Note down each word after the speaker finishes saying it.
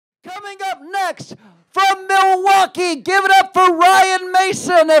Coming up next from Milwaukee, give it up for Ryan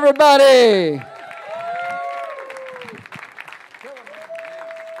Mason, everybody.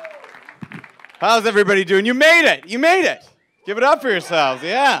 How's everybody doing? You made it. You made it. Give it up for yourselves.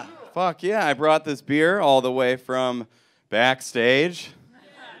 Yeah. Fuck yeah. I brought this beer all the way from backstage.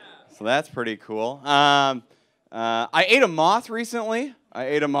 So that's pretty cool. I ate a moth recently.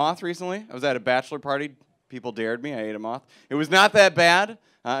 I was at a bachelor party. People dared me. I ate a moth. It was not that bad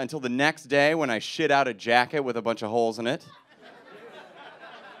until the next day when I shit out a jacket with a bunch of holes in it.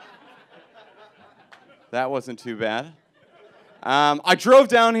 That wasn't too bad. I drove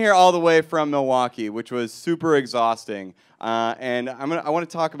down here all the way from Milwaukee, which was super exhausting. And I want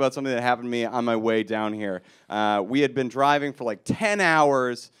to talk about something that happened to me on my way down here. We had been driving for like 10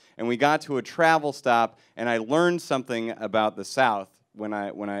 hours, and we got to a travel stop, and I learned something about the South when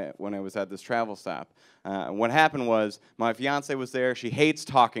I was at this travel stop. What happened was my fiance was there. She hates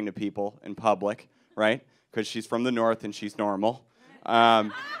talking to people in public, right? Because she's from the North and she's normal.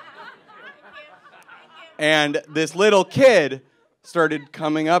 And this little kid started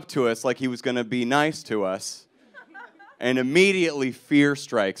coming up to us like he was going to be nice to us. And immediately fear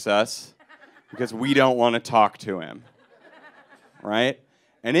strikes us because we don't want to talk to him, right?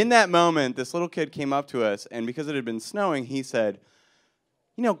 And in that moment, this little kid came up to us, and because it had been snowing, he said,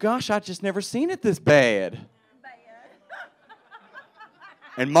 "You know, gosh, I've just never seen it this bad."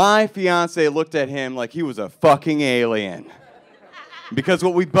 And my fiance looked at him like he was a fucking alien. Because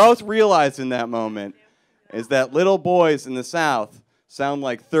what we both realized in that moment is that little boys in the South sound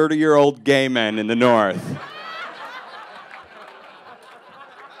like 30-year-old gay men in the North.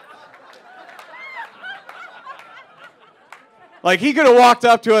 Like, he could have walked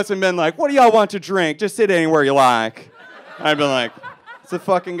up to us and been like, "What do y'all want to drink? Just sit anywhere you like." I'd been like, "It's a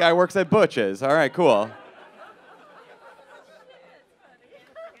fucking guy who works at Butch's. All right, cool."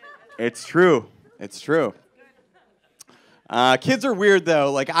 It's true. It's true. Kids are weird,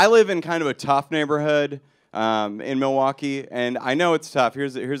 though. Like, I live in kind of a tough neighborhood in Milwaukee, and I know it's tough.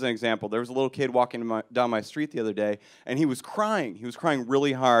 Here's an example. There was a little kid walking down my street the other day, and he was crying. He was crying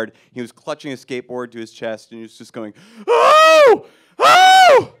really hard. He was clutching a skateboard to his chest, and he was just going, "Oh!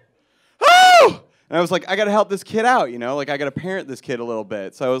 Oh! Oh!" And I was like, I got to help this kid out, you know? Like, I got to parent this kid a little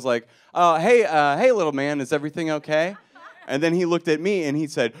bit. So I was like, hey, little man, is everything okay? And then he looked at me, and he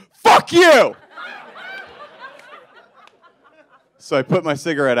said, "Fuck you!" So I put my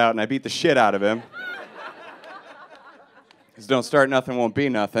cigarette out, and I beat the shit out of him. Because don't start nothing, won't be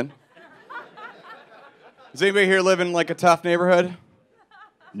nothing. Does anybody here live in like a tough neighborhood?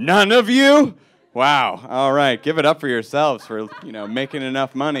 None of you? Wow. All right. Give it up for yourselves for, making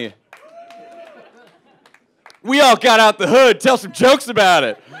enough money. We all got out the hood. Tell some jokes about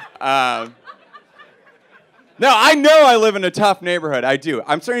it. No, I know I live in a tough neighborhood. I do.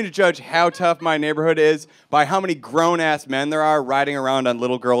 I'm starting to judge how tough my neighborhood is by how many grown-ass men there are riding around on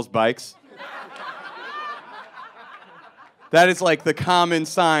little girls' bikes. That is like the common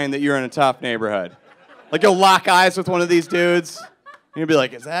sign that you're in a tough neighborhood. Like, you'll lock eyes with one of these dudes, and you'll be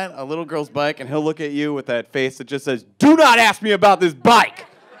like, "Is that a little girl's bike?" And he'll look at you with that face that just says, "Do not ask me about this bike.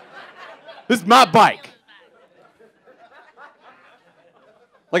 This is my bike."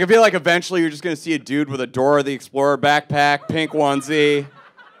 Like, I feel like eventually you're just going to see a dude with a Dora the Explorer backpack, pink onesie,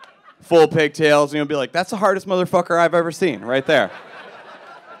 full pigtails, and you'll be like, "That's the hardest motherfucker I've ever seen, right there."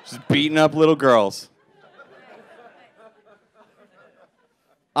 Just beating up little girls.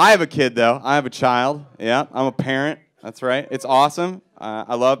 I have a kid, though. I have a child. Yeah, I'm a parent. That's right. It's awesome.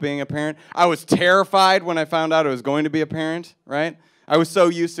 I love being a parent. I was terrified when I found out I was going to be a parent, right? I was so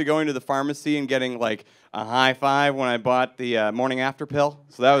used to going to the pharmacy and getting, like, a high five when I bought the morning after pill,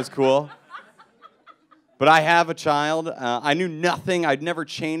 so that was cool. But I have a child. I knew nothing. I'd never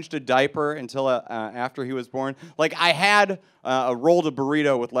changed a diaper until after he was born. Like, I had a rolled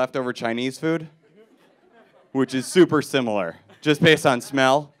burrito with leftover Chinese food, which is super similar, just based on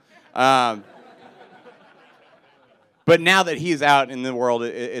smell. But now that he's out in the world,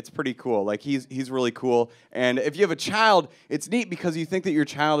 it's pretty cool. Like, he's really cool. And if you have a child, it's neat because you think that your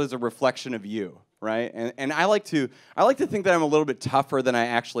child is a reflection of you, right? And I like to think that I'm a little bit tougher than I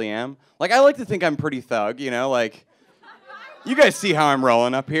actually am. Like, I like to think I'm pretty thug, like, you guys see how I'm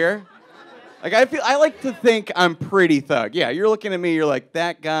rolling up here. Like, I like to think I'm pretty thug. Yeah, you're looking at me, you're like,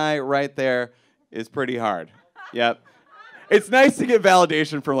 that guy right there is pretty hard. Yep. It's nice to get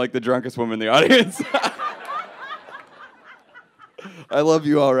validation from, like, the drunkest woman in the audience. I love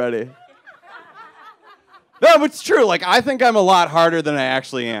you already. No, but it's true. Like, I think I'm a lot harder than I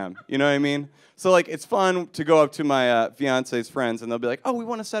actually am. You know what I mean? So, like, it's fun to go up to my fiance's friends, and they'll be like, "Oh, we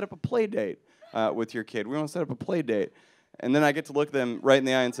want to set up a play date with your kid. We want to set up a play date." And then I get to look them right in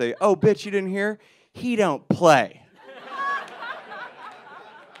the eye and say, oh, bitch, you didn't hear? He don't play.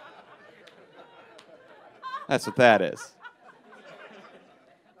 That's what that is.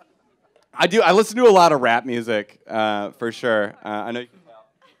 I listen to a lot of rap music, for sure. I know you can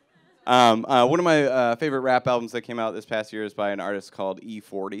tell. One of my favorite rap albums that came out this past year is by an artist called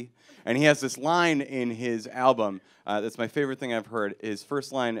E40. And he has this line in his album that's my favorite thing I've heard. His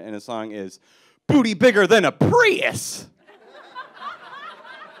first line in a song is, booty bigger than a Prius.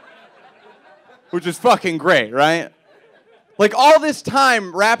 Which is fucking great, right? Like, all this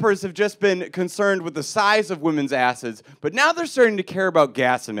time, rappers have just been concerned with the size of women's asses, but now they're starting to care about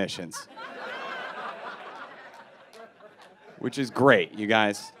gas emissions. Which is great, you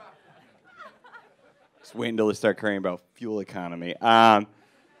guys. Just wait until they start caring about fuel economy. But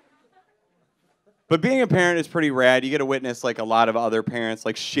being a parent is pretty rad. You get to witness, like, a lot of other parents,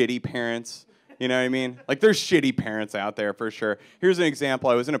 like shitty parents. You know what I mean? Like, there's shitty parents out there for sure. Here's an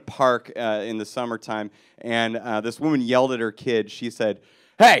example. I was in a park in the summertime, and this woman yelled at her kid. She said,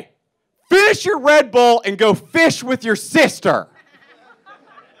 hey, finish your Red Bull and go fish with your sister.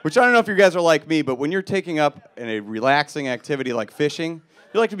 Which I don't know if you guys are like me, but when you're taking up a relaxing activity like fishing,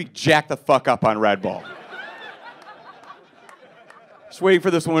 you like to be jacked the fuck up on Red Bull. Just waiting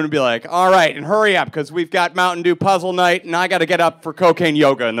for this woman to be like, all right, and hurry up, because we've got Mountain Dew puzzle night, and I got to get up for cocaine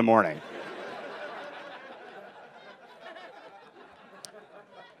yoga in the morning.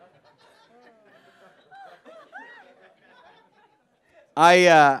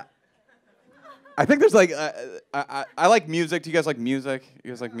 I think there's like, I like music. Do you guys like music? You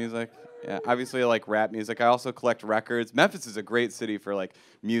guys like music? Yeah, obviously I like rap music. I also collect records. Memphis is a great city for like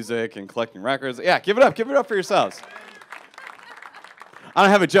music and collecting records. Yeah, give it up for yourselves. I don't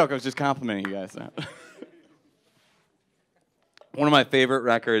have a joke, I was just complimenting you guys. One of my favorite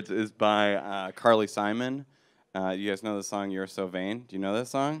records is by Carly Simon. You guys know the song, You're So Vain? Do you know this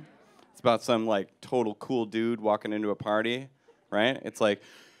song? It's about some like total cool dude walking into a party. Right? It's like,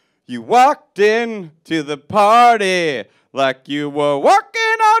 you walked in to the party like you were walking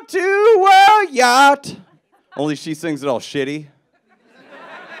onto a yacht. Only she sings it all shitty.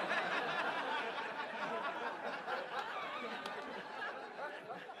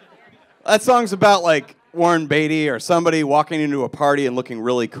 That song's about like Warren Beatty or somebody walking into a party and looking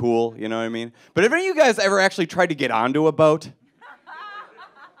really cool, you know what I mean? But have any of you guys ever actually tried to get onto a boat?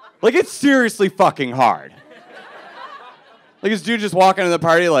 Like, it's seriously fucking hard. Like, this dude just walking into the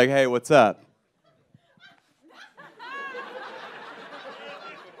party like, hey, what's up?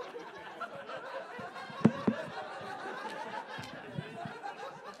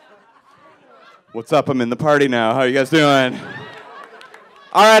 What's up? I'm in the party now. How are you guys doing?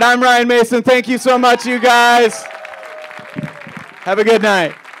 All right, I'm Ryan Mason. Thank you so much, you guys. Have a good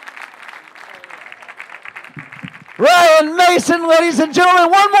night. Ryan Mason, ladies and gentlemen.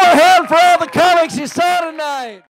 One more hand for all the comics you saw tonight.